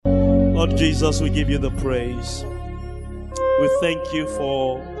Lord Jesus, we give you the praise. We thank you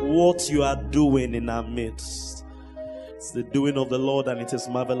for what you are doing in our midst. It's the doing of the Lord, and it is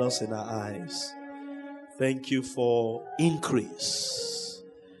marvelous in our eyes. Thank you for increase,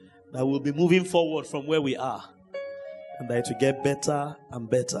 that we'll be moving forward from where we are, and that it will get better and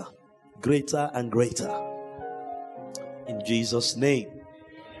better, greater and greater. In Jesus' name.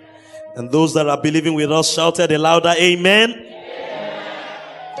 And those that are believing with us shouted a louder amen. Amen.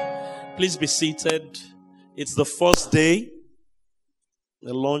 Please be seated. It's the first day,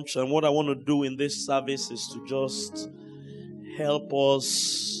 the launch, and what I want to do in this service is to just help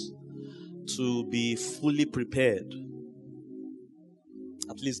us to be fully prepared.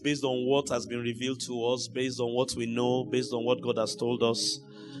 At least based on what has been revealed to us, based on what we know, based on what God has told us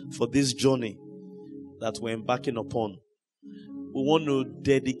for this journey that we're embarking upon. We want to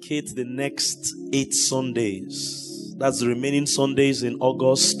dedicate the next 8 Sundays, that's the remaining Sundays in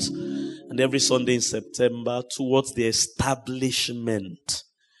August and every Sunday in September, towards the establishment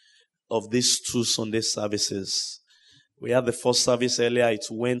of these 2 Sunday services. We had the first service earlier. It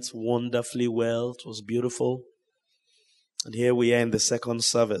went wonderfully well. It was beautiful. And here we are in the second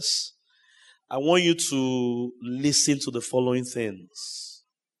service. I want you to listen to the following things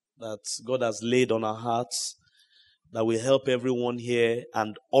that God has laid on our hearts that will help everyone here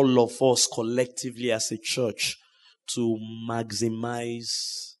and all of us collectively as a church to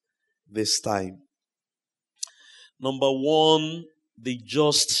maximize this time. Number 1, the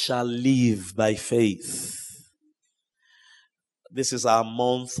just shall live by faith. This is our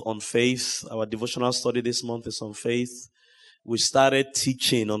month on faith. Our devotional study this month is on faith. We started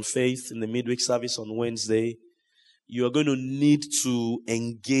teaching on faith in the midweek service on Wednesday. You are going to need to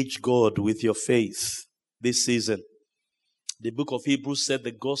engage God with your faith this season. The book of Hebrews said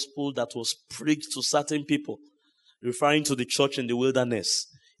the gospel that was preached to certain people, referring to the church in the wilderness,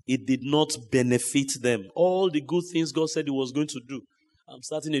 it did not benefit them. All the good things God said He was going to do. I'm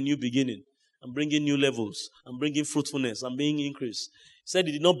starting a new beginning. I'm bringing new levels. I'm bringing fruitfulness. I'm bringing increase. He said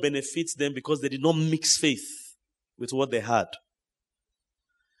it did not benefit them because they did not mix faith with what they had.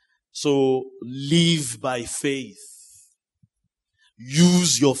 So live by faith.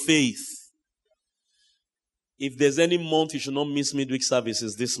 Use your faith. If there's any month you should not miss midweek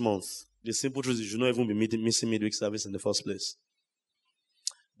services this month, the simple truth is you should not even be missing midweek service in the first place.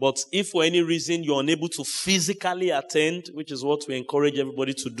 But if for any reason you're unable to physically attend, which is what we encourage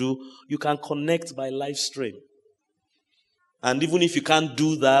everybody to do, you can connect by live stream. And even if you can't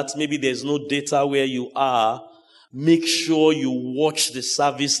do that, maybe there's no data where you are, make sure you watch the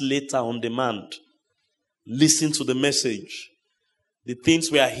service later on demand. Listen to the message. The things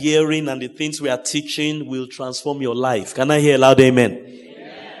we are hearing and the things we are teaching will transform your life. Can I hear a loud amen?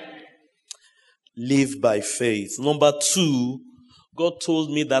 Amen. Live by faith. Number 2, God told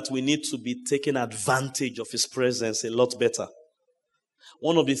me that we need to be taking advantage of His presence a lot better.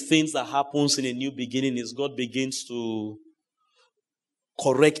 One of the things that happens in a new beginning is God begins to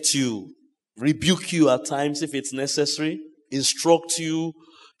correct you, rebuke you at times if it's necessary, instruct you,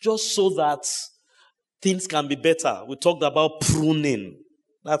 just so that things can be better. We talked about pruning.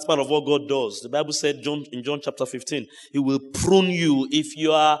 That's part of what God does. The Bible said in John chapter 15, He will prune you if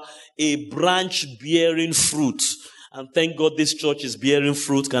you are a branch bearing fruit. And thank God this church is bearing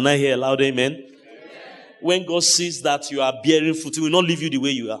fruit. Can I hear a loud amen? Amen? When God sees that you are bearing fruit, He will not leave you the way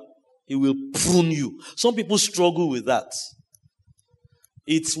you are. He will prune you. Some people struggle with that.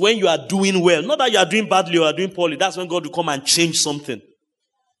 It's when you are doing well. Not that you are doing badly or are doing poorly. That's when God will come and change something. He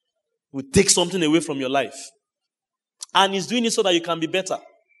will take something away from your life. And He's doing it so that you can be better.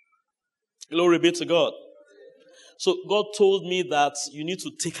 Glory be to God. So God told me that you need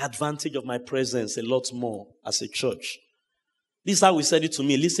to take advantage of my presence a lot more as a church. This is how He said it to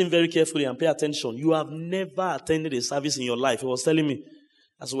me. Listen very carefully and pay attention. You have never attended a service in your life. He was telling me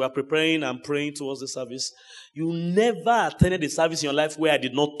as we were preparing and praying towards the service. You never attended a service in your life where I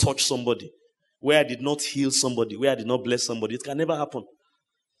did not touch somebody, where I did not heal somebody, where I did not bless somebody. It can never happen.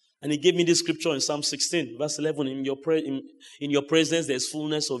 And He gave me this scripture in Psalm 16, verse 11. In your presence there is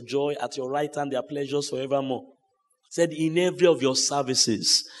fullness of joy. At your right hand there are pleasures forevermore. Said in every of your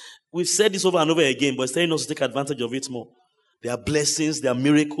services. We've said this over and over again, but it's telling us to take advantage of it more. There are blessings, there are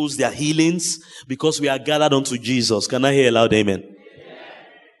miracles, there are healings, because we are gathered unto Jesus. Can I hear a loud amen? Amen.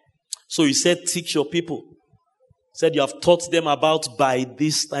 So He said, teach your people. He said, you have taught them about by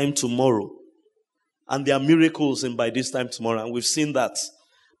this time tomorrow. And there are miracles in by this time tomorrow. And we've seen that.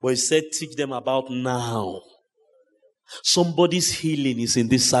 But He said, teach them about now. Somebody's healing is in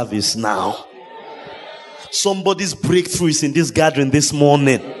this service now. Somebody's breakthrough is in this gathering this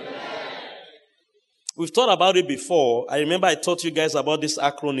morning. We've thought about it before. I remember I taught you guys about this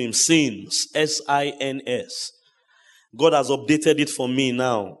acronym, SINS, S-I-N-S. God has updated it for me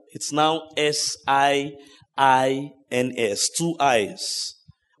now. It's now S-I-I-N-S, 2 I's.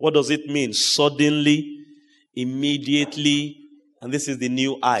 What does it mean? Suddenly, immediately, and this is the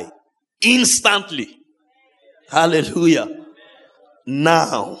new I. Instantly. Hallelujah.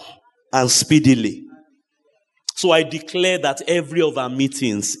 Now and speedily. So I declare that every of our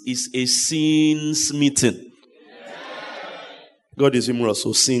meetings is a sins meeting. God is humorous,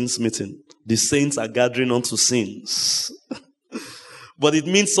 so sins meeting. The saints are gathering unto sins. But it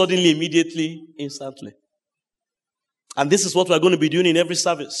means suddenly, immediately, instantly. And this is what we're going to be doing in every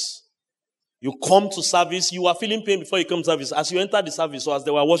service. You come to service, you are feeling pain before you come to service. As you enter the service, or as they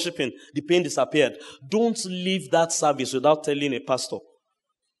were worshiping, the pain disappeared. Don't leave that service without telling a pastor,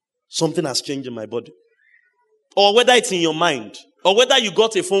 something has changed in my body. Or whether it's in your mind, or whether you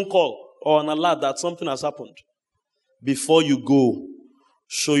got a phone call or an alert that something has happened. Before you go,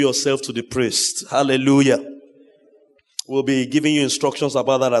 show yourself to the priest. Hallelujah. We'll be giving you instructions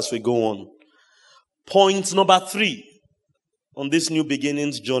about that as we go on. Point number 3 on this new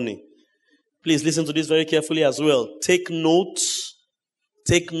beginnings journey. Please listen to this very carefully as well. Take note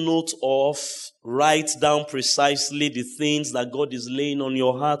of, write down precisely the things that God is laying on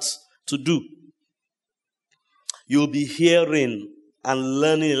your heart to do. You'll be hearing and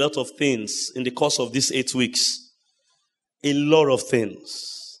learning a lot of things in the course of these 8 weeks. A lot of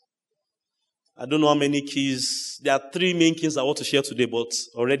things. I don't know how many keys. There are 3 main keys I want to share today, but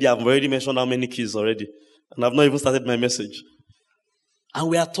I've already mentioned how many keys already. And I've not even started my message. And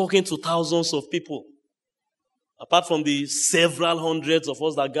we are talking to thousands of people. Apart from the several hundreds of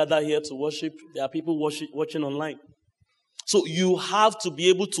us that gather here to worship, there are people watching online. So you have to be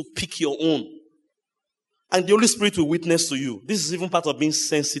able to pick your own. And the Holy Spirit will witness to you. This is even part of being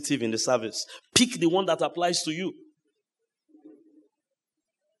sensitive in the service. Pick the one that applies to you.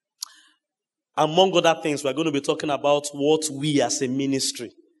 Among other things, we're going to be talking about what we as a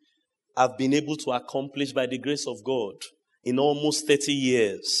ministry have been able to accomplish by the grace of God in almost 30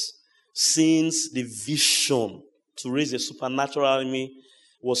 years since the vision to raise a supernatural army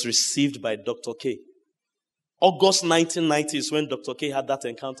was received by Dr. K. August 1990 is when Dr. K had that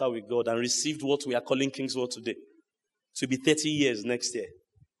encounter with God and received what we are calling Kingsword today. It will be 30 years next year.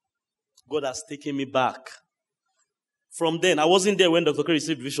 God has taken me back. From then, I wasn't there when Dr. K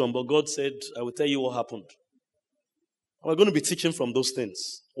received vision, but God said, I will tell you what happened. We're going to be teaching from those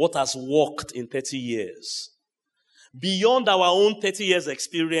things. What has worked in 30 years. Beyond our own 30 years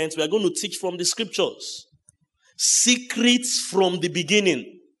experience, we are going to teach from the scriptures. Secrets from the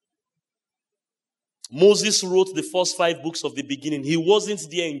beginning. Moses wrote the first 5 books of the beginning. He wasn't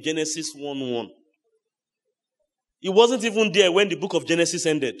there in Genesis 1:1. He wasn't even there when the book of Genesis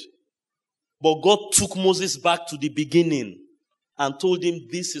ended. But God took Moses back to the beginning and told him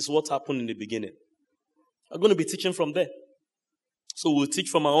this is what happened in the beginning. We're going to be teaching from there. So we'll teach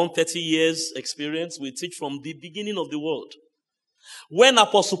from our own 30 years experience. We'll teach from the beginning of the world. When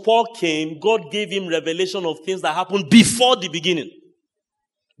Apostle Paul came, God gave him revelation of things that happened before the beginning.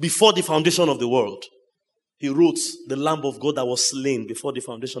 Before the foundation of the world. He wrote the Lamb of God that was slain before the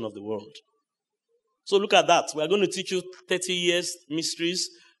foundation of the world. So look at that. We are going to teach you 30 years mysteries,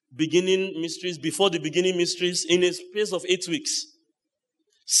 beginning mysteries, before the beginning mysteries in a space of 8 weeks.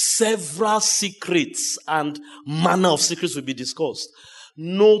 Several secrets and manner of secrets will be discussed.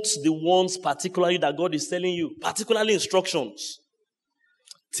 Note the ones particularly that God is telling you, particularly instructions.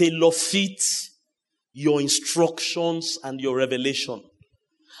 Tailor fit your instructions and your revelation.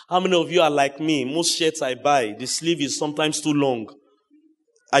 How many of you are like me? Most shirts I buy, the sleeve is sometimes too long.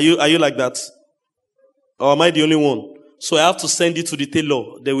 Are you like that? Or am I the only one? So I have to send it to the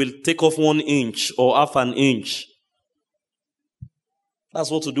tailor. They will take off 1 inch or half an inch. That's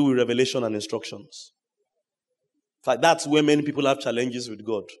what to do with revelation and instructions. In fact, that's where many people have challenges with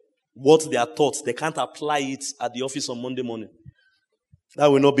God. What they are taught, they can't apply it at the office on Monday morning. That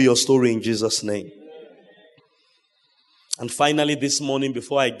will not be your story in Jesus' name. And finally, this morning,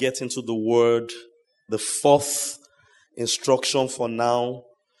 before I get into the word, the 4th instruction for now,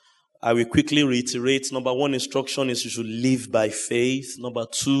 I will quickly reiterate. Number 1 instruction is you should live by faith. Number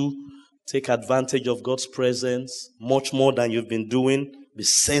 2, take advantage of God's presence much more than you've been doing. Be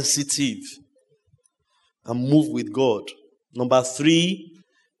sensitive and move with God. Number 3,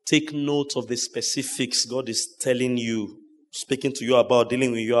 take note of the specifics God is telling you, speaking to you about,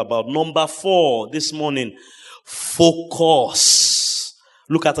 dealing with you about. Number 4, this morning, focus.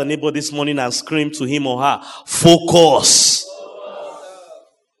 Look at a neighbor this morning and scream to him or her, focus.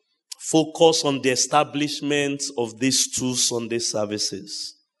 Focus on the establishment of these 2 Sunday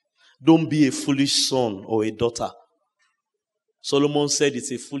services. Don't be a foolish son or a daughter. Solomon said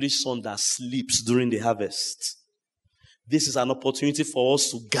it's a foolish son that sleeps during the harvest. This is an opportunity for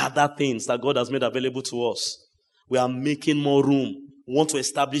us to gather things that God has made available to us. We are making more room. We want to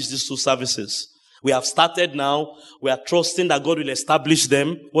establish these 2 services. We have started now. We are trusting that God will establish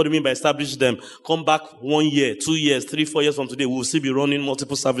them. What do you mean by establish them? Come back 1 year, 2 years, 3, 4 years from today. We will still be running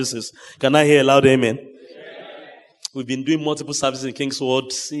multiple services. Can I hear a loud amen? We've been doing multiple services in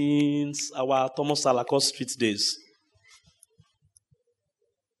Kingsword since our Thomas Salakos Street days.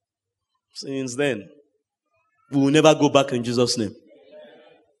 Since then. We will never go back in Jesus' name.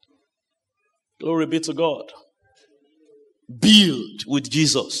 Glory be to God. Build with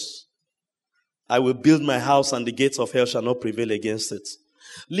Jesus. I will build my house and the gates of hell shall not prevail against it.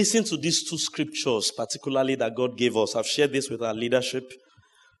 Listen to these 2 scriptures, particularly that God gave us. I've shared this with our leadership.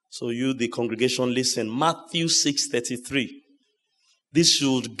 So you, the congregation, listen. Matthew 6:33. This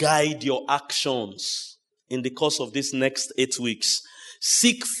should guide your actions in the course of this next 8 weeks.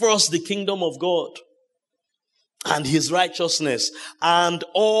 Seek first the kingdom of God and his righteousness, and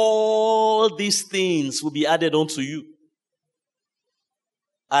all these things will be added unto you.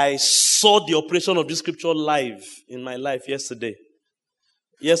 I saw the operation of this scripture live in my life yesterday.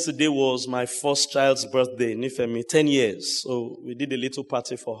 Yesterday was my first child's birthday, Nifemi, 10 years. So we did a little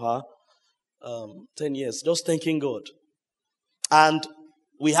party for her. 10 years, just thanking God. And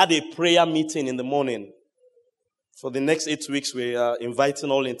we had a prayer meeting in the morning. For the next 8 weeks, we are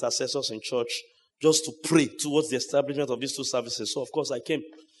inviting all intercessors in church just to pray towards the establishment of these 2 services. So, of course, I came.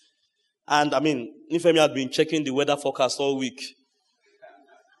 And, Nifemi had been checking the weather forecast all week.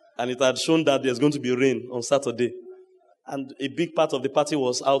 And it had shown that there's going to be rain on Saturday. And a big part of the party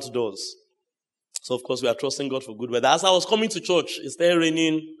was outdoors. So, of course, we are trusting God for good weather. As I was coming to church, it started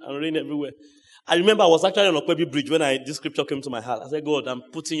raining and rain everywhere. I remember I was actually on Okwebi Bridge when this scripture came to my heart. I said, God, I'm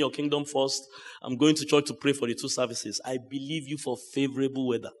putting your kingdom first. I'm going to church to pray for the 2 services. I believe you for favorable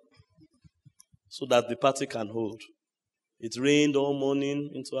weather so that the party can hold. It rained all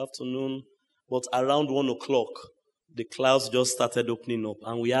morning into afternoon, but around 1 o'clock, the clouds just started opening up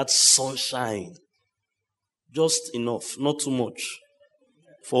and we had sunshine. Just enough, not too much,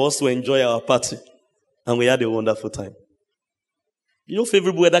 for us to enjoy our party. And we had a wonderful time. You know,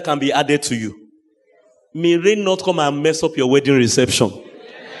 favorable weather can be added to you. May rain not come and mess up your wedding reception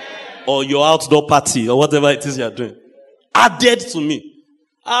or your outdoor party or whatever it is you are doing. Added to me.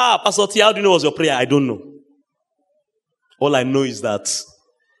 Pastor T, how do you know it was your prayer? I don't know. All I know is that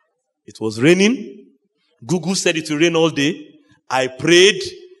it was raining. Google said it will rain all day. I prayed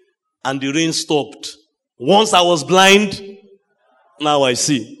and the rain stopped. Once I was blind, now I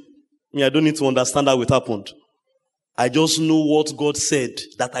see. I don't need to understand how it happened. I just know what God said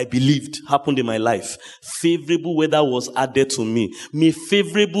that I believed happened in my life. Favorable weather was added to me. May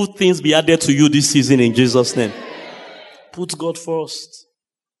favorable things be added to you this season in Jesus' name. Put God first.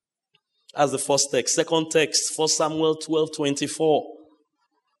 That's the first text. Second text, 1 Samuel 12:24.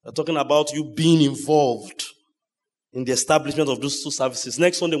 We're talking about you being involved in the establishment of those 2 services.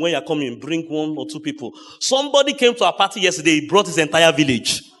 Next Sunday, when you're coming, bring 1 or 2 people. Somebody came to our party yesterday. He brought his entire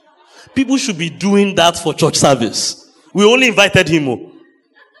village. People should be doing that for church service. We only invited him.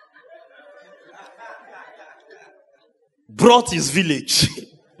 Brought his village.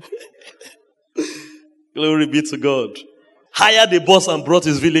 Glory be to God. Hired a bus and brought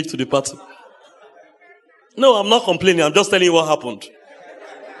his village to the party. No, I'm not complaining. I'm just telling you what happened.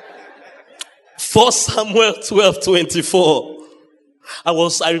 1 Samuel 12:24.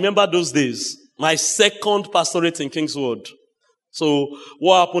 I remember those days. My second pastorate in Kingsword. So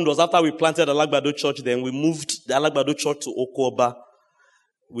what happened was after we planted Alagbado Church, then we moved the Alagbado Church to Okoba.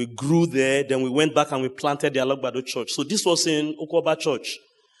 We grew there, then we went back and we planted the Alagbado Church. So this was in Okoba Church.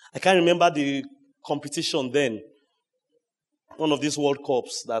 I can't remember the competition then. One of these World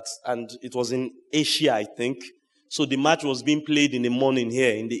Cups and it was in Asia, I think. So the match was being played in the morning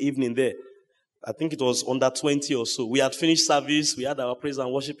here, in the evening there. I think it was under 20 or so. We had finished service. We had our praise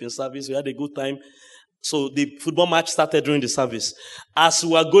and worship in service. We had a good time. So the football match started during the service. As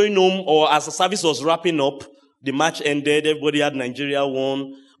we were going home, or as the service was wrapping up, the match ended. Everybody had Nigeria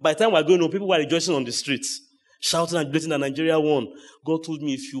won. By the time we were going home, people were rejoicing on the streets, shouting and bleating that Nigeria won. God told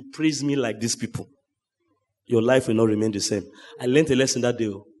me, if you praise me like these people, your life will not remain the same. I learned a lesson that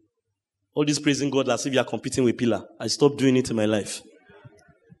day. All this praising God as if you are competing with Pillar. I stopped doing it in my life.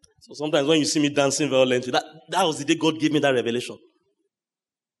 So sometimes when you see me dancing violently, that was the day God gave me that revelation.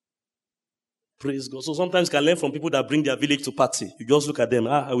 Praise God. So sometimes you can learn from people that bring their village to party. You just look at them.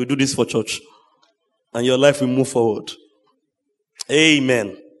 I will do this for church. And your life will move forward.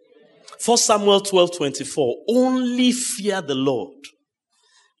 Amen. 1 Samuel 12:24. Only fear the Lord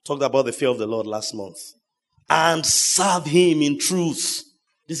Talked about the fear of the Lord last month. And serve him in truth.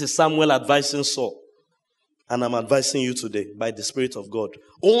 This is Samuel advising Saul. And I'm advising you today by the Spirit of God.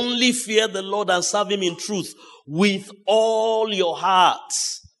 Only fear the Lord and serve him in truth with all your heart.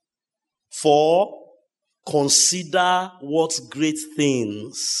 For consider what great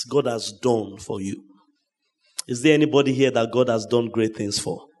things God has done for you. Is there anybody here that God has done great things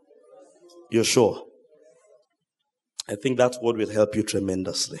for? You're sure? I think that word will help you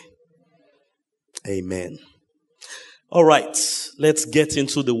tremendously. Amen. All right, let's get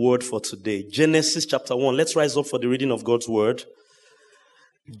into the word for today. Genesis chapter 1. Let's rise up for the reading of God's word.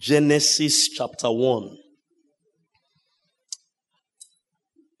 Genesis chapter 1.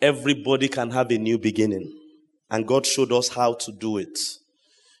 Everybody can have a new beginning. And God showed us how to do it.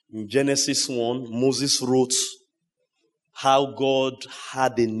 In Genesis 1, Moses wrote how God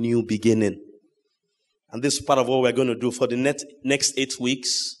had a new beginning. And this is part of what we're going to do for the next 8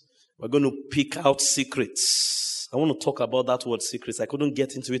 weeks. We're going to pick out secrets. I want to talk about that word secrets. I couldn't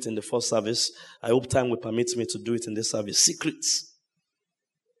get into it in the first service. I hope time will permit me to do it in this service. Secrets.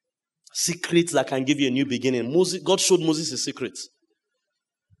 Secrets that can give you a new beginning. God showed Moses a secret.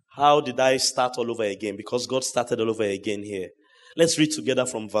 How did I start all over again? Because God started all over again here. Let's read together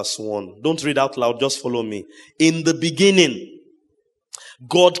from verse 1. Don't read out loud, just follow me. In the beginning,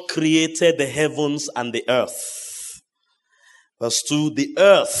 God created the heavens and the earth. Verse 2, the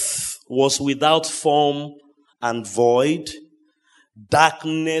earth was without form and void.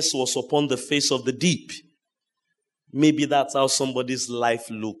 Darkness was upon the face of the deep. Maybe that's how somebody's life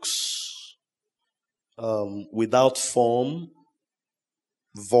looks. Without form,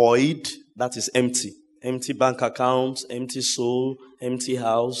 void, that is empty. Empty bank account, empty soul, empty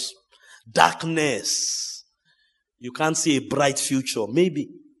house. Darkness. You can't see a bright future. Maybe.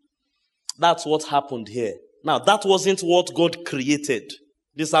 That's what happened here. Now, that wasn't what God created.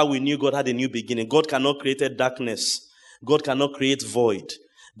 This is how we knew God had a new beginning. God cannot create darkness. God cannot create void.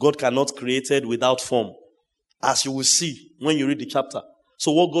 God cannot create it without form. As you will see when you read the chapter.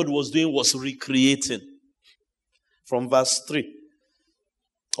 So what God was doing was recreating. From verse 3.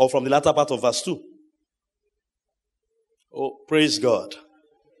 Or from the latter part of verse 2. Oh, praise God.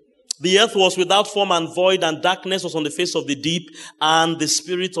 The earth was without form and void, and darkness was on the face of the deep, and the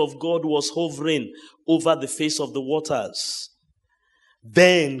Spirit of God was hovering over the face of the waters.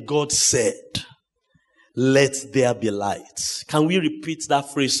 Then God said, let there be light. Can we repeat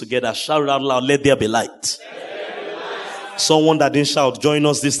that phrase together? Shout it out loud, let there be light. Let there be light. Someone that didn't shout, join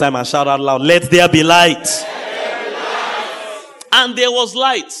us this time and shout out loud, let there be light. Let there be light. And there was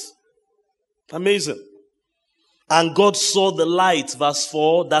light. Amazing. And God saw the light, verse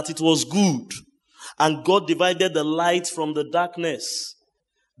 4, that it was good. And God divided the light from the darkness.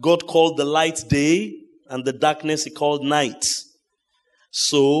 God called the light day, and the darkness he called night.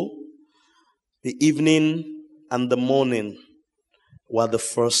 So, the evening and the morning were the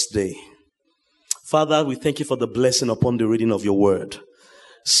first day. Father, we thank you for the blessing upon the reading of your word.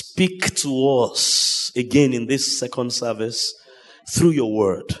 Speak to us again in this second service through your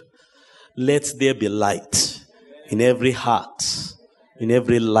word. Let there be light. In every heart, in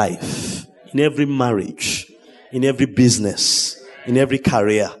every life, in every marriage, in every business, in every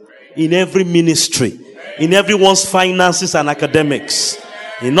career, in every ministry, in everyone's finances and academics,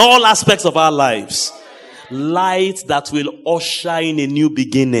 in all aspects of our lives. Light that will usher in a new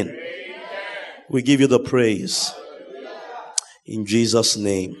beginning. We give you the praise. In Jesus'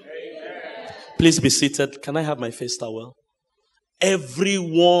 name. Please be seated. Can I have my face towel?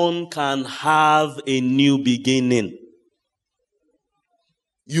 Everyone can have a new beginning.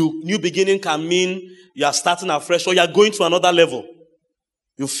 New beginning can mean you are starting afresh or you are going to another level.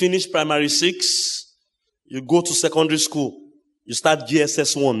 You finish primary 6, you go to secondary school, you start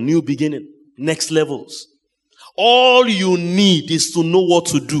GSS 1, new beginning, next levels. All you need is to know what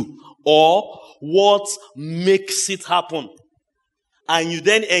to do or what makes it happen. And you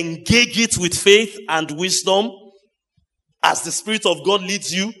then engage it with faith and wisdom as the Spirit of God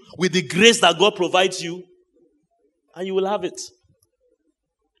leads you, with the grace that God provides you, and you will have it.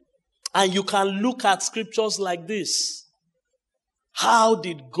 And you can look at scriptures like this. How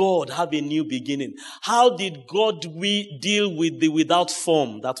did God have a new beginning? How did God deal with the without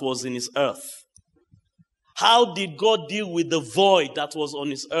form that was in his earth? How did God deal with the void that was on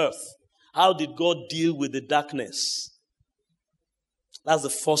his earth? How did God deal with the darkness? That's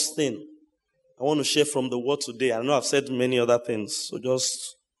the first thing I want to share from the word today. I know I've said many other things, so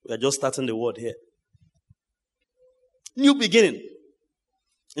we're just starting the word here. New beginning.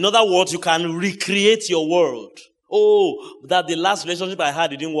 In other words, you can recreate your world Oh, that the last relationship I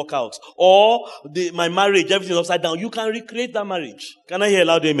had, it didn't work out. Or my marriage, everything's upside down. You can recreate that marriage. Can I hear a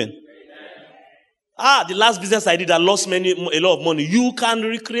loud amen? The last business I did, I lost a lot of money. You can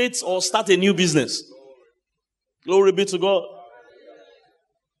recreate or start a new business. Glory be to God.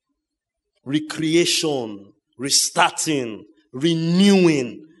 Recreation, restarting,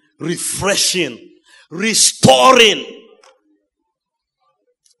 renewing, refreshing, restoring.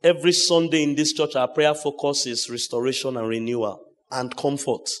 Every Sunday in this church, our prayer focus is restoration and renewal and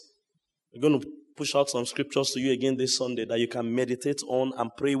comfort. We're going to push out some scriptures to you again this Sunday that you can meditate on and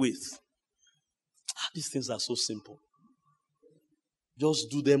pray with. These things are so simple.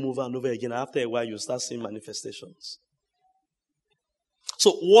 Just do them over and over again. After a while, you start seeing manifestations.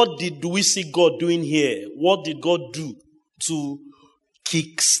 So what do we see God doing here? What did God do to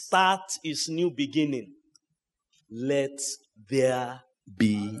kickstart his new beginning? Let there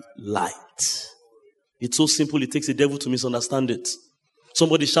be light. It's so simple, it takes the devil to misunderstand it.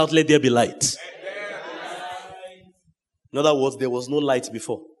 Somebody shout, let there be light. In other words, there was no light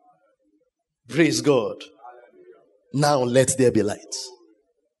before. Praise God. Now let there be light.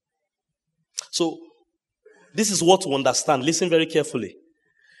 So, this is what to understand. Listen very carefully.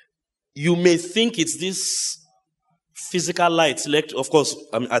 You may think it's this physical light. Of course,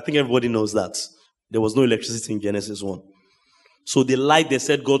 I think everybody knows that. There was no electricity in Genesis 1. So the light they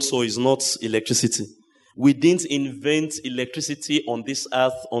said God saw is not electricity. We didn't invent electricity on this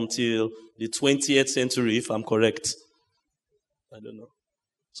earth until the 20th century, if I'm correct. I don't know.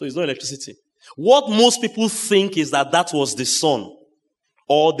 So it's not electricity. What most people think is that was the sun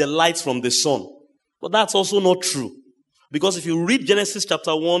or the light from the sun. But that's also not true. Because if you read Genesis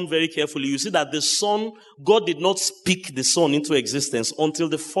chapter 1 very carefully, you see that the sun, God did not speak the sun into existence until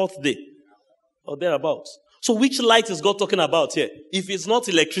the fourth day or thereabouts. So which light is God talking about here? If it's not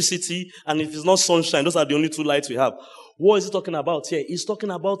electricity and if it's not sunshine, those are the only two lights we have. What is he talking about here? He's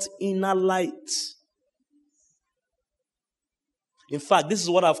talking about inner light. In fact, this is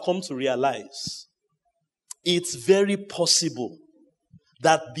what I've come to realize. It's very possible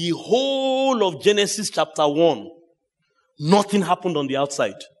that the whole of Genesis chapter 1, nothing happened on the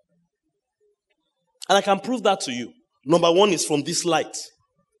outside. And I can prove that to you. Number one is from this light.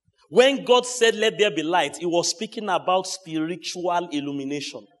 When God said, let there be light, he was speaking about spiritual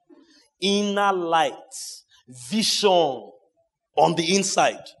illumination, inner light, vision on the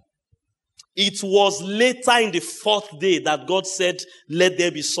inside. It was later in the fourth day that God said, let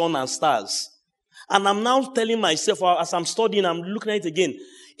there be sun and stars. And I'm now telling myself, as I'm studying, I'm looking at it again.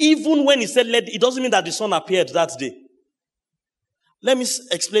 Even when he said, it doesn't mean that the sun appeared that day. Let me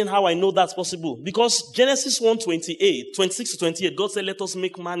explain how I know that's possible. Because Genesis 1:28, 26 to 28, God said, let us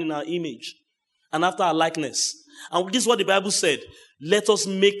make man in our image and after our likeness. And this is what the Bible said. Let us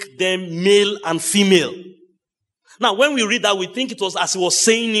make them male and female. Now, when we read that, we think it was as he was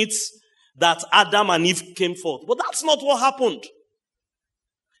saying it that Adam and Eve came forth. But that's not what happened.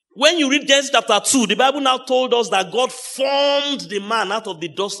 When you read Genesis chapter 2, the Bible now told us that God formed the man out of the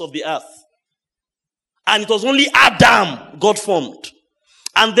dust of the earth. And it was only Adam God formed.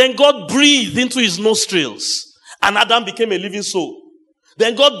 And then God breathed into his nostrils. And Adam became a living soul.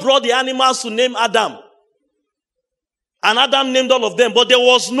 Then God brought the animals to name Adam. And Adam named all of them. But there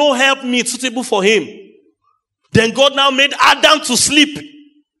was no helpmeet suitable for him. Then God now made Adam to sleep.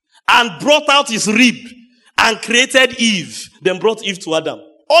 And brought out his rib. And created Eve. Then brought Eve to Adam.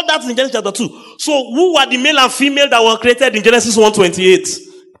 All that's in Genesis chapter 2. So who were the male and female that were created in Genesis 1:28?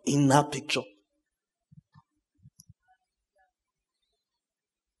 In that picture.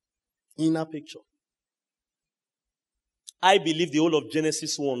 Inner picture. I believe the whole of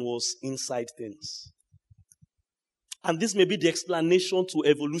Genesis 1 was inside things. And this may be the explanation to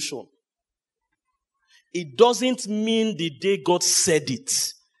evolution. It doesn't mean the day God said it,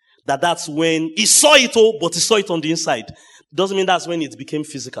 that's when he saw it all, but he saw it on the inside. It doesn't mean that's when it became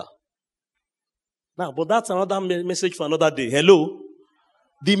physical. Now, but that's another message for another day. Hello?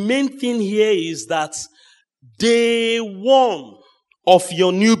 The main thing here is that day one of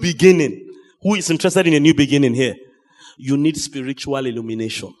your new beginning. Who is interested in a new beginning here? You need spiritual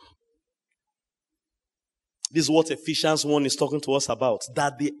illumination. This is what Ephesians 1 is talking to us about.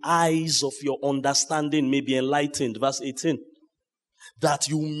 That the eyes of your understanding may be enlightened. Verse 18. That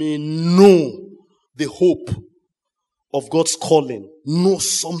you may know the hope of God's calling. Know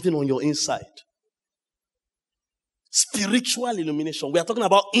something on your inside. Spiritual illumination. We are talking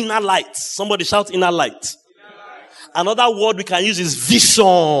about inner light. Somebody shout inner light. Another word we can use is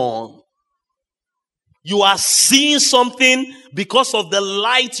vision. You are seeing something because of the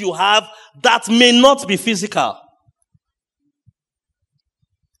light you have that may not be physical.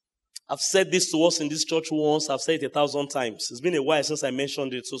 I've said this to us in this church once. I've said it 1,000 times. It's been a while since I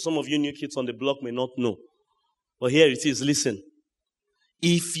mentioned it, so some of you new kids on the block may not know. But here it is. Listen.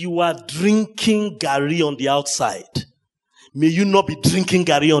 If you are drinking Gary on the outside, may you not be drinking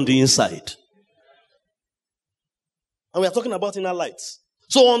Gary on the inside. And we are talking about inner lights.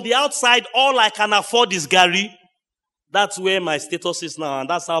 So on the outside, all I can afford is Gary. That's where my status is now, and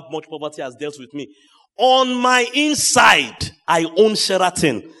that's how much poverty has dealt with me. On my inside, I own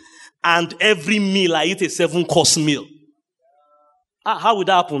Sheraton, and every meal I eat a 7-course meal. How would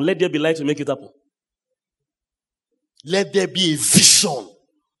that happen? Let there be light to make it happen. Let there be a vision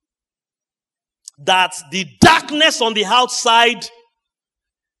that the darkness on the outside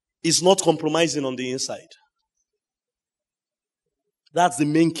is not compromising on the inside. That's the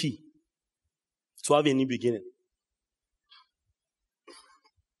main key to have a new beginning.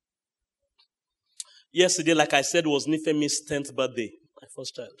 Yesterday, like I said, was Nifemi's 10th birthday, my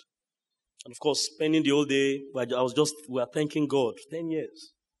first child. And of course, spending the whole day, we were thanking God. 10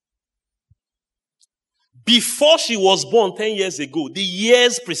 years. Before she was born 10 years ago, the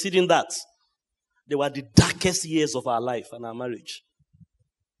years preceding that, they were the darkest years of our life and our marriage.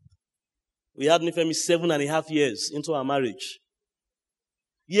 We had Nifemi 7.5 years into our marriage.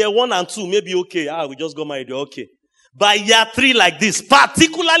 Year 1 and 2, maybe okay. We just got married, okay. By year 3 like this,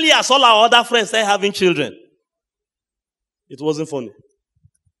 particularly as all our other friends started having children, it wasn't funny.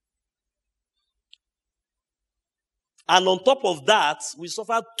 And on top of that, we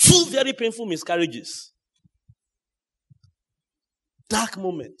suffered 2 very painful miscarriages. Dark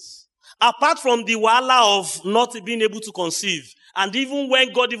moments. Apart from the wahala of not being able to conceive, and even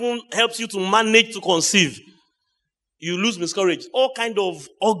when God even helps you to manage to conceive, you lose miscarriage. All kind of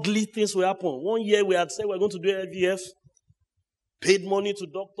ugly things will happen. One year we had said we were going to do IVF, paid money to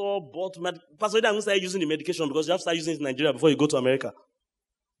doctor, bought Pastor, I'm going to start using the medication because you have to start using it in Nigeria before you go to America.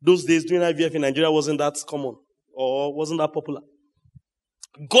 Those days doing IVF in Nigeria wasn't that common or wasn't that popular.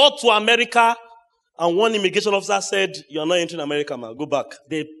 Got to America, and one immigration officer said, "You're not entering America, man. Go back."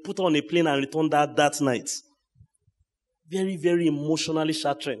 They put on a plane and returned that night. Very, very emotionally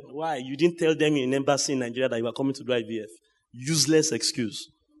shattering. Why? You didn't tell them in an embassy in Nigeria that you were coming to do IVF. Useless excuse.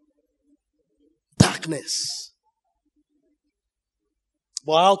 Darkness.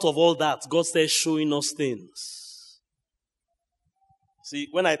 But out of all that, God started showing us things. See,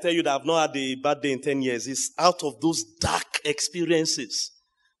 when I tell you that I've not had a bad day in 10 years, it's out of those dark experiences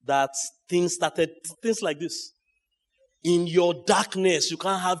that things started, things like this. In your darkness, you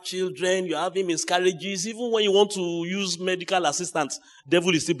can't have children, you're having miscarriages. Even when you want to use medical assistance,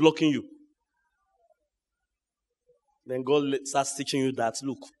 devil is still blocking you. Then God starts teaching you that,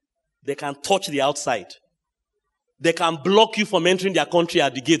 look, they can touch the outside. They can block you from entering their country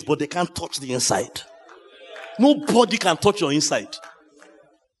at the gate, but they can't touch the inside. Nobody can touch your inside.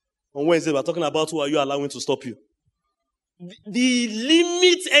 On Wednesday, we're talking about who are you allowing to stop you. The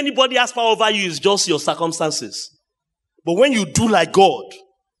limit anybody has power over you is just your circumstances. But when you do like God,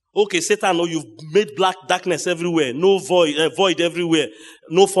 okay, Satan, no, you've made darkness everywhere, no void everywhere,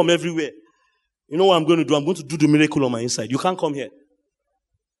 no form everywhere. You know what I'm going to do? I'm going to do the miracle on my inside. You can't come here.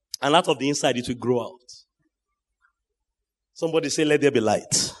 And out of the inside, it will grow out. Somebody say, let there be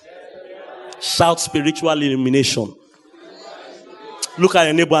light. Shout spiritual illumination. Look at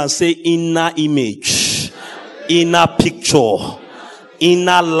your neighbor and say, inner image, inner picture,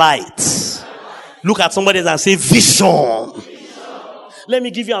 inner light. Look at somebody and say, vision. Let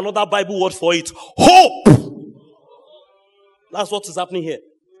me give you another Bible word for it. Hope. That's what is happening here.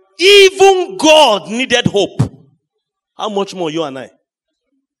 Even God needed hope. How much more you and I?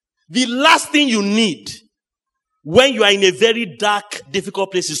 The last thing you need when you are in a very dark,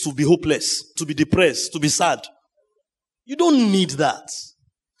 difficult place is to be hopeless, to be depressed, to be sad. You don't need that.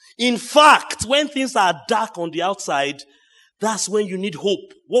 In fact, when things are dark on the outside, that's when you need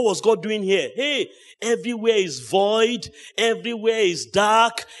hope. What was God doing here? Hey, everywhere is void. Everywhere is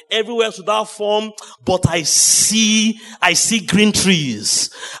dark. Everywhere is without form. But I see green trees.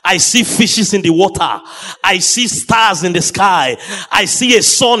 I see fishes in the water. I see stars in the sky. I see a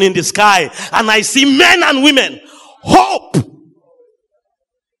sun in the sky. And I see men and women. Hope.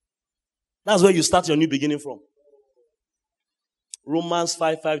 That's where you start your new beginning from. Romans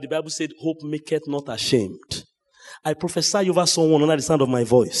 5:5, the Bible said, hope maketh not ashamed. I prophesy over someone under the sound of my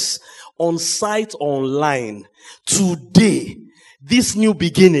voice, on site or online, today, this new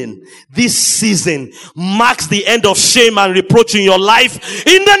beginning, this season, marks the end of shame and reproach in your life,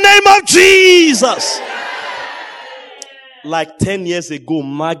 in the name of Jesus. Like 10 years ago,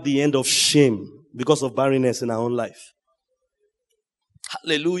 marked the end of shame because of barrenness in our own life.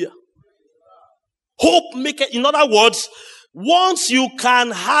 Hallelujah. Hope make it, in other words, Once you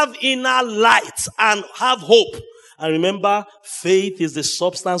can have inner light and have hope, and remember, faith is the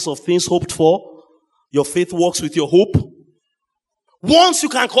substance of things hoped for. Your faith works with your hope. Once you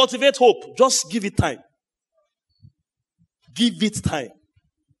can cultivate hope, just give it time. Give it time.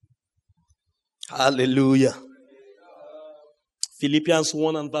 Hallelujah. Philippians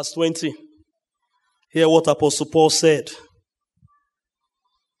 1 and verse 20. Hear what Apostle Paul said.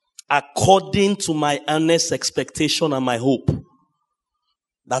 According to my earnest expectation and my hope,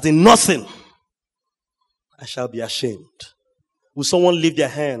 that in nothing I shall be ashamed. Will someone lift their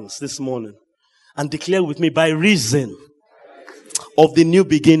hands this morning and declare with me, by reason of the new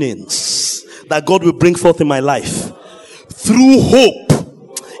beginnings that God will bring forth in my life, through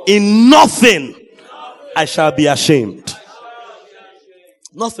hope, in nothing I shall be ashamed.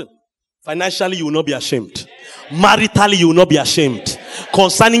 Nothing. Financially, you will not be ashamed. Maritally, you will not be ashamed.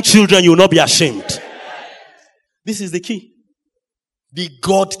 Concerning children, you will not be ashamed. This is the key. The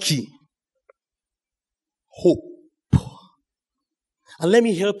God key. Hope. And let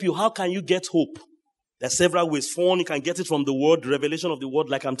me help you. How can you get hope? There are several ways. One, you can get it from the word, revelation of the word,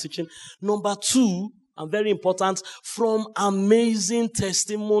 like I'm teaching. Number two, and very important, from amazing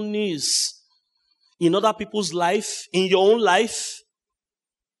testimonies in other people's life, in your own life.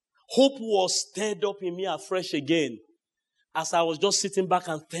 Hope was stirred up in me afresh again as I was just sitting back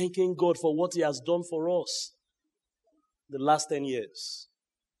and thanking God for what He has done for us the last 10 years.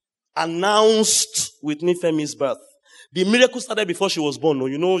 Announced with Nifemi's birth. The miracle started before she was born. No,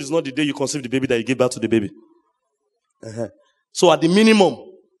 you know, it's not the day you conceive the baby that you give birth to the baby. So at the minimum,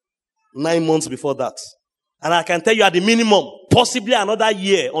 9 months before that. And I can tell you at the minimum, possibly another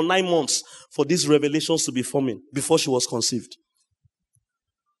year or 9 months for these revelations to be forming before she was conceived.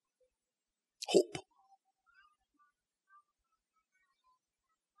 Hope.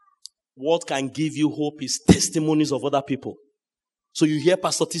 What can give you hope is testimonies of other people. So you hear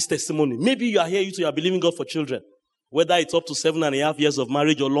Pastor T's testimony. Maybe you are here, you are believing God for children. Whether it's up to 7.5 years of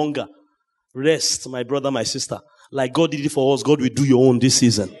marriage or longer. Rest, my brother, my sister. Like God did it for us, God will do your own this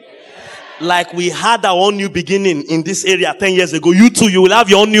season. Like we had our own new beginning in this area 10 years ago. You too, you will have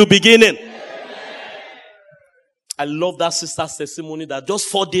your own new beginning. I love that sister's testimony that just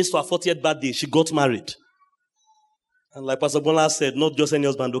 4 days to her 40th birthday, she got married. And like Pastor Bola said, not just any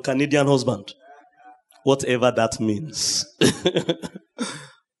husband, a Canadian husband. Whatever that means.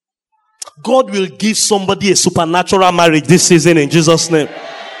 God will give somebody a supernatural marriage this season in Jesus' name.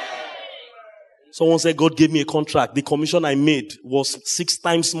 Someone said, God gave me a contract. The commission I made was 6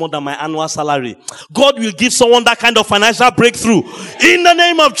 times more than my annual salary. God will give someone that kind of financial breakthrough in the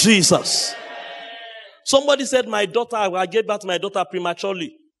name of Jesus. Somebody said, my daughter, I gave birth to my daughter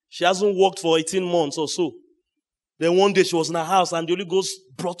prematurely. She hasn't worked for 18 months or so. Then one day she was in her house and the Holy Ghost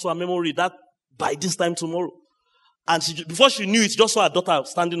brought to her memory that by this time tomorrow. And before she knew it, she just saw her daughter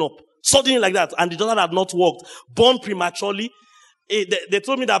standing up. Suddenly like that. And the daughter had not walked. Born prematurely. They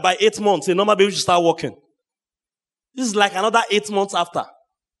told me that by 8 months, a normal baby should start walking. This is like another 8 months after.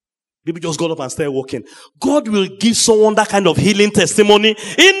 Baby just got up and started walking. God will give someone that kind of healing testimony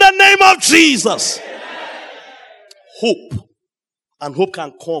in the name of Jesus. Hope. And hope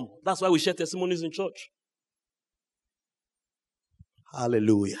can come. That's why we share testimonies in church.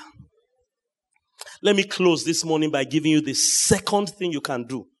 Hallelujah. Let me close this morning by giving you the second thing you can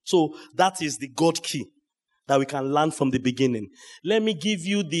do. So that is the God key that we can learn from the beginning. Let me give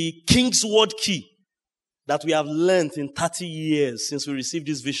you the Kingsword key that we have learned in 30 years since we received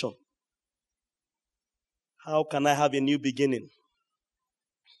this vision. How can I have a new beginning?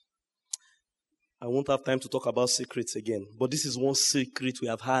 I won't have time to talk about secrets again, but this is one secret we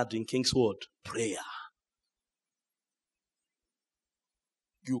have had in Kingsword: prayer.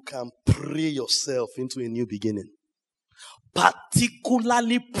 You can pray yourself into a new beginning.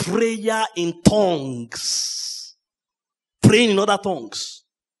 Particularly prayer in tongues. Praying in other tongues.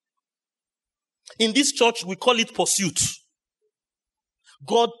 In this church, we call it pursuit.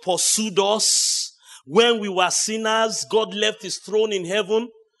 God pursued us. When we were sinners, God left His throne in heaven,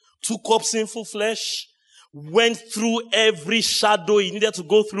 took up sinful flesh, went through every shadow He needed to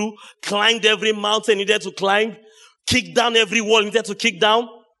go through, climbed every mountain He needed to climb, kicked down every wall He needed to kick down,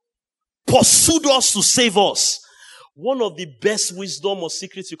 pursued us to save us. One of the best wisdom or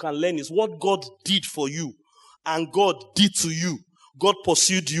secrets you can learn is what God did for you and God did to you. God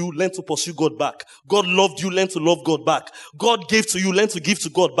pursued you, learn to pursue God back. God loved you, learn to love God back. God gave to you, learn to give to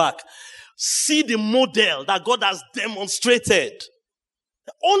God back. See the model that God has demonstrated.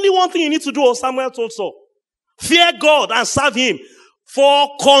 The only one thing you need to do, as Samuel told Saul, fear God and serve Him. For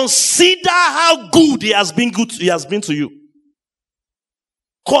consider how good He has been to you.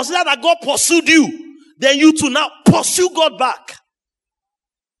 Consider that God pursued you. Then you too now pursue God back.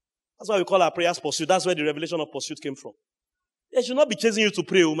 That's why we call our prayers pursuit. That's where the revelation of pursuit came from. They should not be chasing you to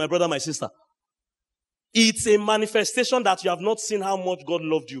pray, my brother, my sister. It's a manifestation that you have not seen how much God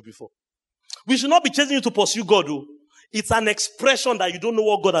loved you before. We should not be chasing you to pursue God. It's an expression that you don't know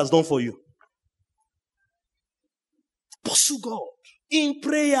what God has done for you. Pursue God in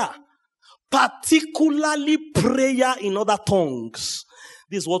prayer. Particularly prayer in other tongues.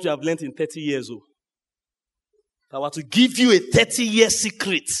 This is what we have learned in 30 years. I want to give you a 30-year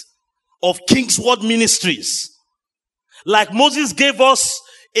secret of Kingsword ministries. Like Moses gave us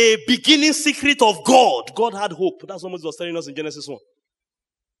a beginning secret of God. God had hope. That's what Moses was telling us in Genesis 1.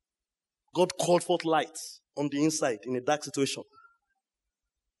 God called forth light on the inside in a dark situation.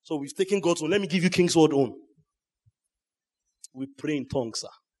 So we've taken God's own. Let me give you Kingsword own. We pray in tongues, sir.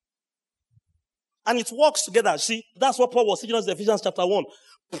 And it works together. See, that's what Paul was teaching us in Ephesians chapter 1.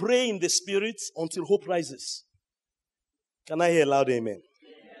 Pray in the Spirit until hope rises. Can I hear a loud amen?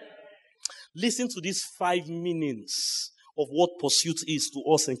 Listen to these 5 meanings of what pursuit is to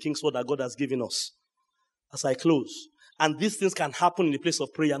us in Kingsword that God has given us. As I close. And these things can happen in the place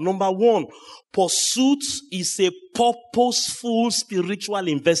of prayer. Number 1, pursuit is a purposeful spiritual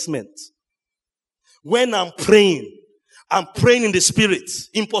investment. When I'm praying in the Spirit,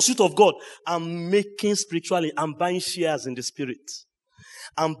 in pursuit of God, I'm making spiritually, I'm buying shares in the Spirit.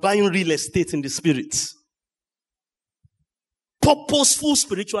 I'm buying real estate in the Spirit. Purposeful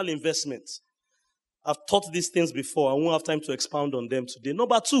spiritual investment. I've taught these things before. I won't have time to expound on them today.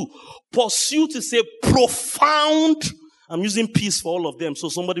 Number 2, pursuit is a profound, I'm using peace for all of them so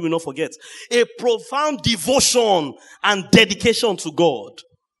somebody will not forget, a profound devotion and dedication to God.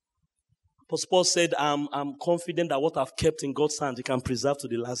 Apostle Paul said, I'm confident that what I've kept in God's hand, He can preserve to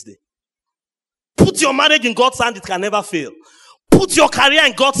the last day. Put your marriage in God's hand, it can never fail. Put your career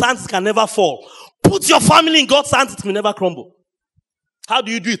in God's hands, it can never fall. Put your family in God's hands, it will never crumble. How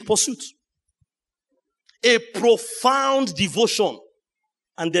do you do it? Pursuit. A profound devotion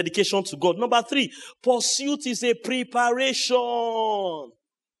and dedication to God. Number 3, pursuit is a preparation.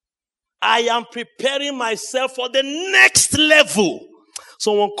 I am preparing myself for the next level.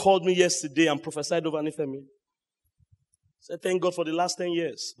 Someone called me yesterday and prophesied over Nifemi. Said, thank God for the last 10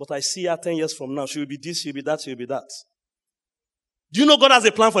 years. But I see her 10 years from now. She will be this, she will be that, she will be that. Do you know God has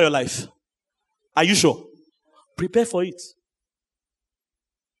a plan for your life? Are you sure? Prepare for it.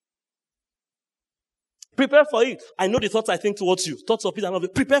 Prepare for it. I know the thoughts I think towards you. Thoughts of peace and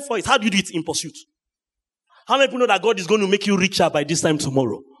love. Prepare for it. How do you do it? In pursuit. How many people know that God is going to make you richer by this time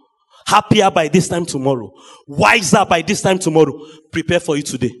tomorrow? Happier by this time tomorrow? Wiser by this time tomorrow? Prepare for it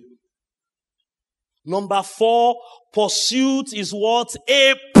today. Number 4, pursuit is what?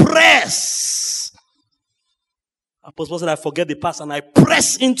 A press. Apostle said, I forget the past and I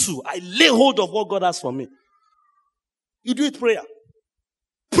press into, I lay hold of what God has for me. You do it prayer.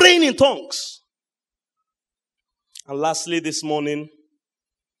 Praying in tongues. And lastly this morning,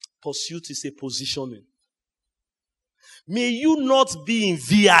 pursuit is a positioning. May you not be in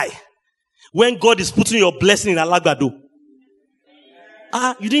VI when God is putting your blessing in Alagbado.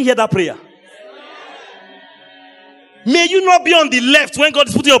 You didn't hear that prayer? May you not be on the left when God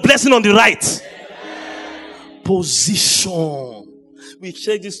is putting your blessing on the right. Position. We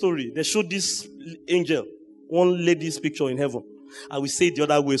checked this story. They showed this angel, one lady's picture in heaven. I will say it the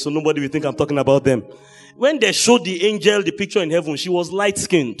other way so nobody will think I'm talking about them. When they showed the angel the picture in heaven, she was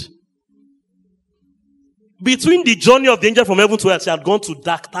light-skinned. Between the journey of the angel from heaven to earth, she had gone to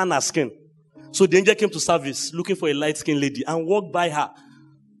dark, tan her skin. So the angel came to service looking for a light-skinned lady and walked by her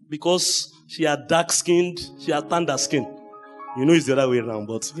because she had dark-skinned, she had tanned her skin. You know it's the other way around,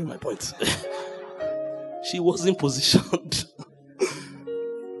 but you get my point. She wasn't positioned.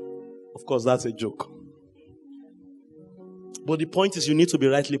 Of course, that's a joke. But the point is you need to be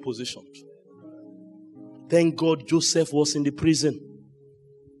rightly positioned. Thank God Joseph was in the prison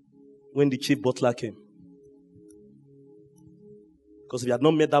when the chief butler came. Because if he had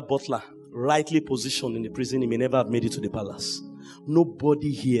not met that butler rightly positioned in the prison, he may never have made it to the palace.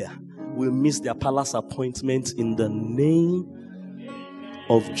 Nobody here will miss their palace appointment in the name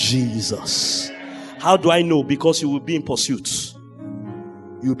of Jesus. How do I know? Because you will be in pursuit.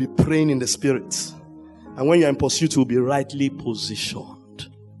 You will be praying in the Spirit. And when you're in pursuit, you will be rightly positioned.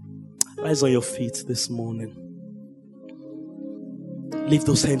 Rise on your feet this morning. Lift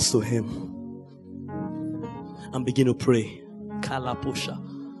those hands to Him. And begin to pray. Kalaposha.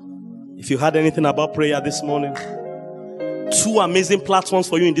 If you heard anything about prayer this morning, 2 amazing platforms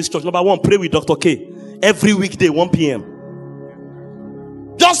for you in this church. Number 1, pray with Dr. K. Every weekday, 1 p.m.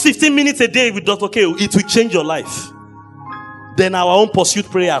 Just 15 minutes a day with Dr. K. It will change your life. Then our own pursuit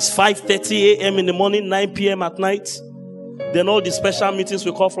prayers, 5:30 a.m. in the morning, 9 p.m. at night. Then all the special meetings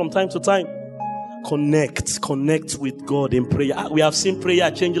we call from time to time. Connect with God in prayer. We have seen prayer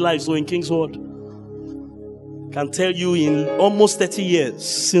change lives in Kingsword. Can tell you in almost 30 years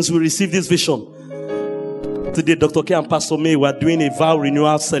since we received this vision. Today, Dr. K and Pastor May were doing a vow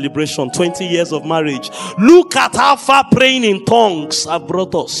renewal celebration, 20 years of marriage. Look at how far praying in tongues have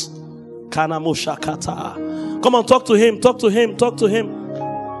brought us. Come on, talk to him. Talk to him. Talk to him.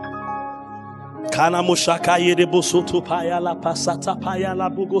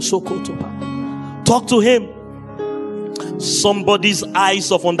 Somebody's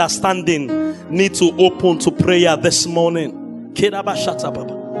eyes of understanding need to open to prayer this morning.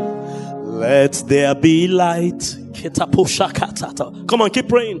 Let there be light. Come on, keep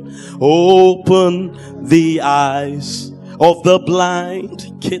praying. Open the eyes of the blind.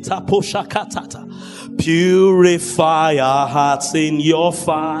 Purify our hearts in your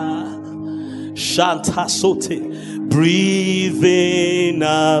fire. Shantasote. Breathe in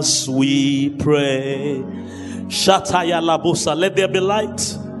us, we pray. Shataya labusa. Let there be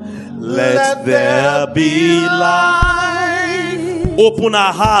light. Let there be light. Open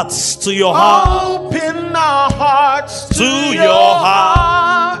our hearts to your heart. Open our hearts to your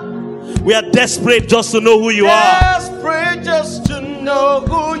heart. We are desperate just to know who you are. Desperate just to know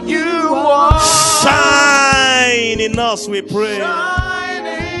who you are. Shine in us, we pray. Shine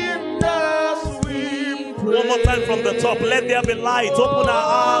in us, we pray. One more time from the top. Let there be light. Open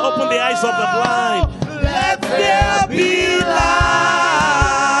the eyes of the blind. Let there be light.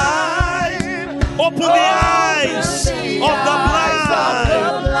 Open the eyes of the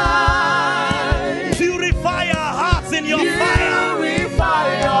blind. Purify our hearts in your fire.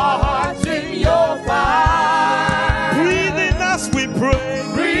 Purify our hearts in your fire. Breathe in us, we pray.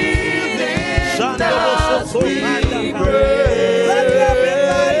 Breathe in us, we pray. Let there be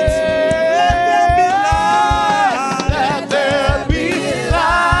light. Let there be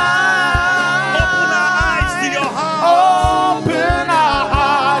light. Open our eyes to your heart. Open our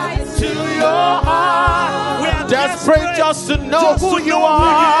hearts to your heart. We are Desperate just to know who you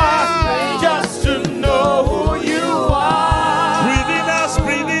are. Just to know who you are. Breathe in us,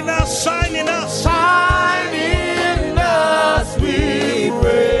 shine in us. Shine in us, we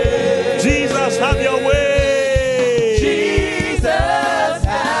pray. Jesus, have your way. Jesus,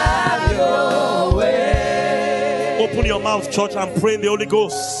 have your way. Open your mouth, church, and pray in the Holy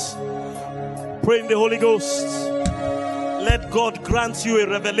Ghost. Pray in the Holy Ghost. Let God grant you a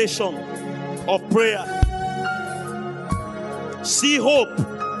revelation of prayer. See hope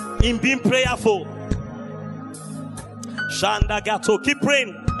in being prayerful. Shanda Gato. Keep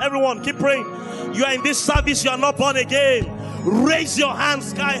praying. Everyone, keep praying. You are in this service, you are not born again. Raise your hands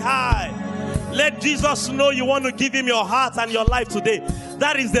sky high. Let Jesus know you want to give him your heart and your life today.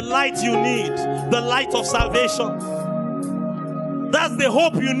 That is the light you need. The light of salvation. That's the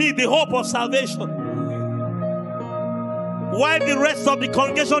hope you need. The hope of salvation. While the rest of the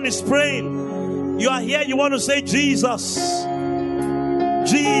congregation is praying, you are here, you want to say, Jesus,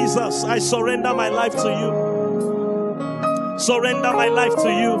 Jesus, I surrender my life to you. Surrender my life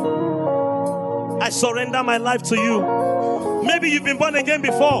to you. I surrender my life to you. Maybe you've been born again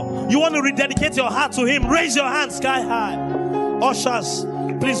before. You want to rededicate your heart to him. Raise your hand sky high. Ushers,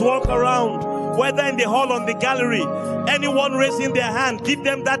 please walk around. Whether in the hall or in the gallery, anyone raising their hand, give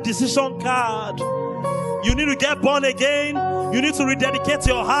them that decision card. You need to get born again. You need to rededicate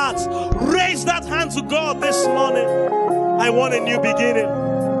your heart. Raise that hand to God this morning. I want a new beginning.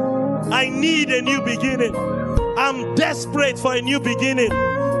 I need a new beginning. I'm desperate for a new beginning.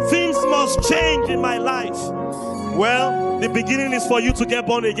 Things must change in my life. Well, the beginning is for you to get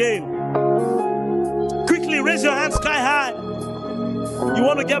born again. Quickly raise your hand sky high. You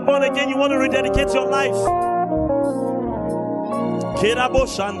want to get born again. You want to rededicate your life.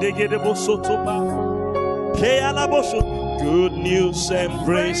 Good news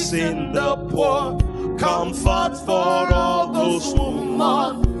embracing the poor, comfort for all those who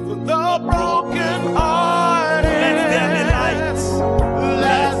mourn, for the broken hearted. Let there be light.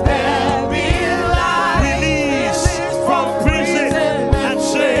 Let there be light. Release from prison and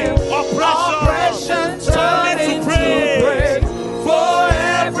shame, oppression turn into praise for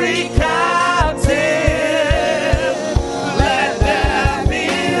every captive. Let there be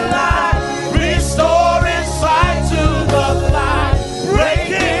light. Restoring sight to the blind,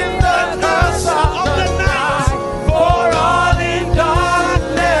 breaking the curse of the night for all in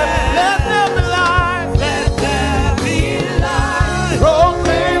darkness. Let there be light. Let there be light.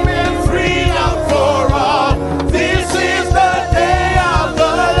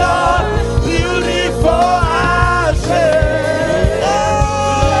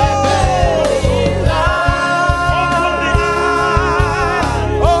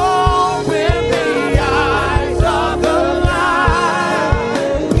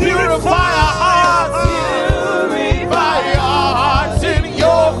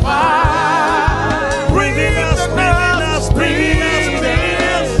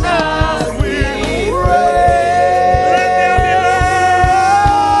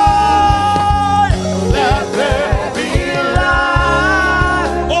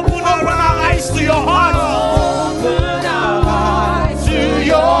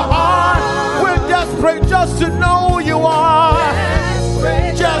 pray just to know who you are.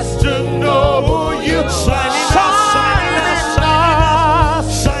 Just to know who you are.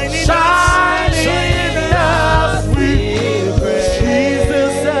 Shining us, we pray.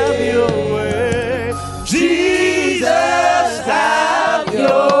 Jesus, have your way. Jesus, have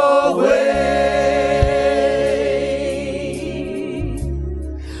your way.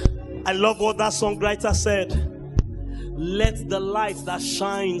 I love what that songwriter said. Let the light that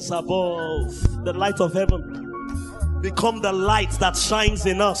shines above, the light of heaven, become the light that shines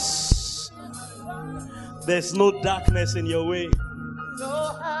in us. There's no darkness in your way.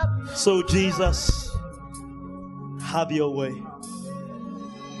 So Jesus, have your way.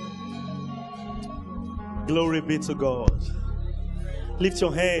 Glory be to God. Lift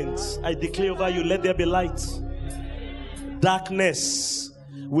your hands. I declare over you, let there be light. Darkness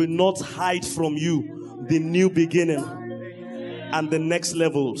will not hide from you the new beginning and the next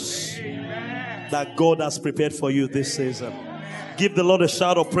levels that God has prepared for you this season. Give the Lord a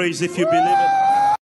shout of praise if you believe it.